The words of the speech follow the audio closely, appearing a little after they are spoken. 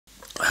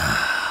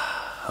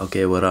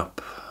Okay, what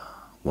up?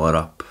 What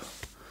up?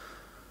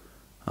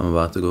 I'm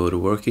about to go to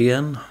work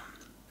again.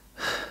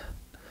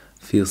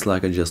 Feels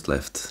like I just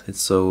left. It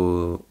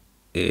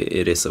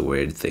is a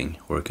weird thing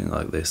working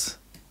like this.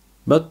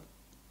 But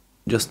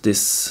just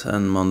this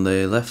and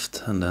Monday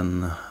left and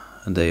then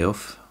a day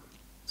off.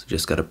 So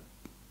just gotta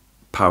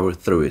power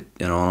through it,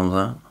 you know what I'm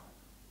saying?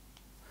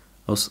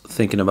 I was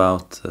thinking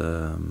about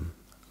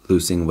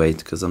losing weight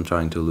because I'm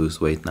trying to lose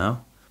weight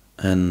now.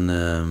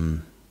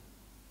 And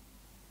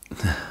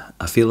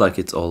I feel like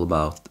it's all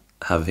about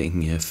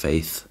having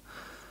faith,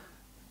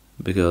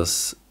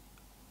 because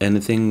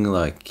anything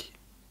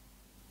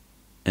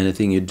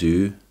you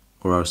do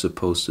or are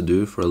supposed to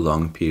do for a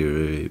long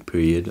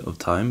period of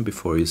time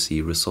before you see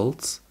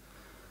results,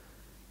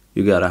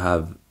 you gotta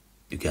have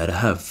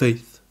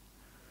faith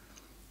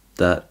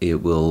that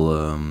it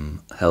will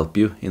help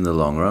you in the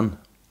long run.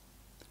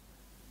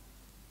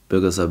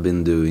 Because I've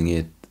been doing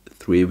it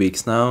 3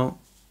 weeks now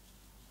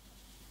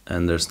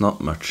and there's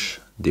not much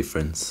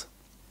difference.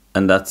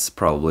 And that's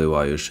probably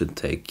why you should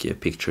take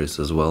pictures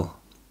as well.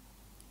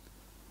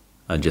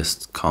 I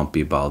just can't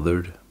be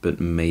bothered, but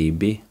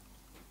maybe.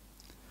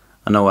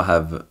 I know I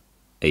have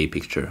a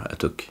picture I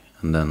took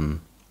and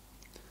then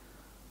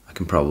I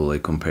can probably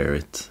compare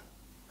it.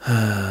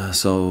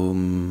 Because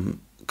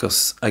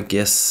I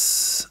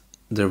guess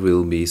there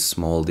will be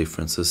small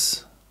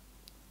differences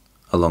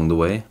along the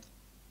way,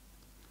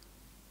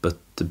 but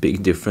the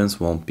big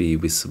difference won't be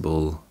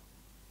visible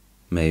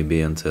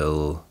maybe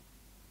until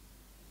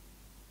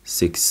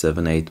 6,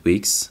 7, 8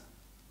 weeks,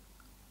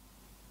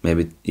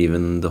 maybe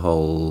even the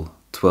whole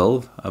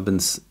 12.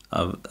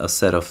 I've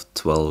set off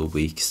 12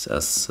 weeks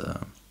as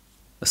a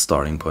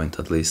starting point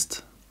at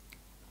least.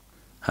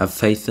 Have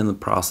faith in the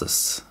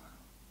process.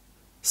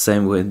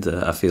 Same with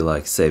I feel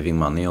like saving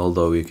money,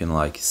 although you can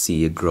like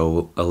see it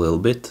grow a little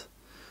bit.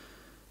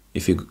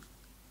 If you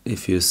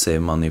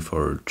save money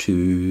for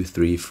 2,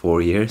 3,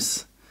 4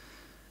 years,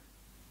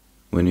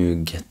 when you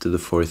get to the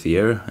 4th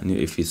year, and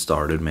if you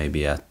started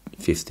maybe at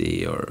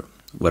 50 or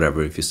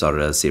whatever, if you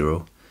started at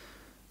 0,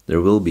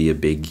 there will be a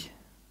big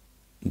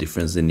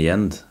difference in the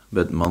end.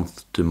 But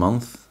month to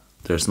month,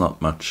 there's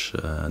not much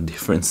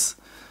difference.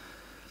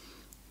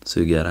 So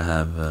you gotta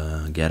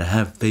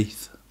have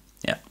faith.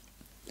 Yeah.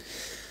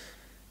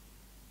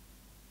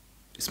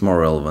 It's more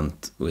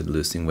relevant with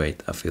losing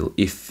weight, I feel,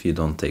 if you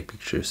don't take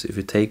pictures. If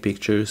you take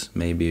pictures,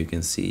 maybe you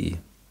can see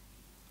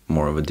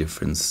more of a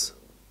difference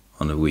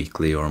on a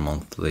weekly or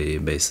monthly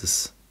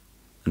basis.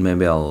 And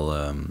maybe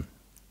I'll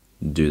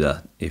do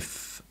that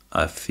if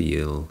I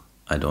feel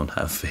I don't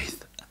have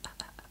faith.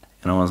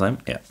 You know what I'm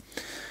saying? Yeah.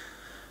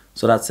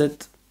 So that's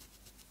it.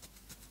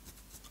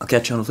 I'll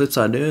catch you on the flip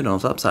side, dude. On the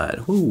flip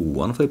side. Woo,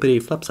 on the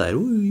flippity flip side.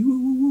 Woo, woo,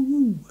 woo.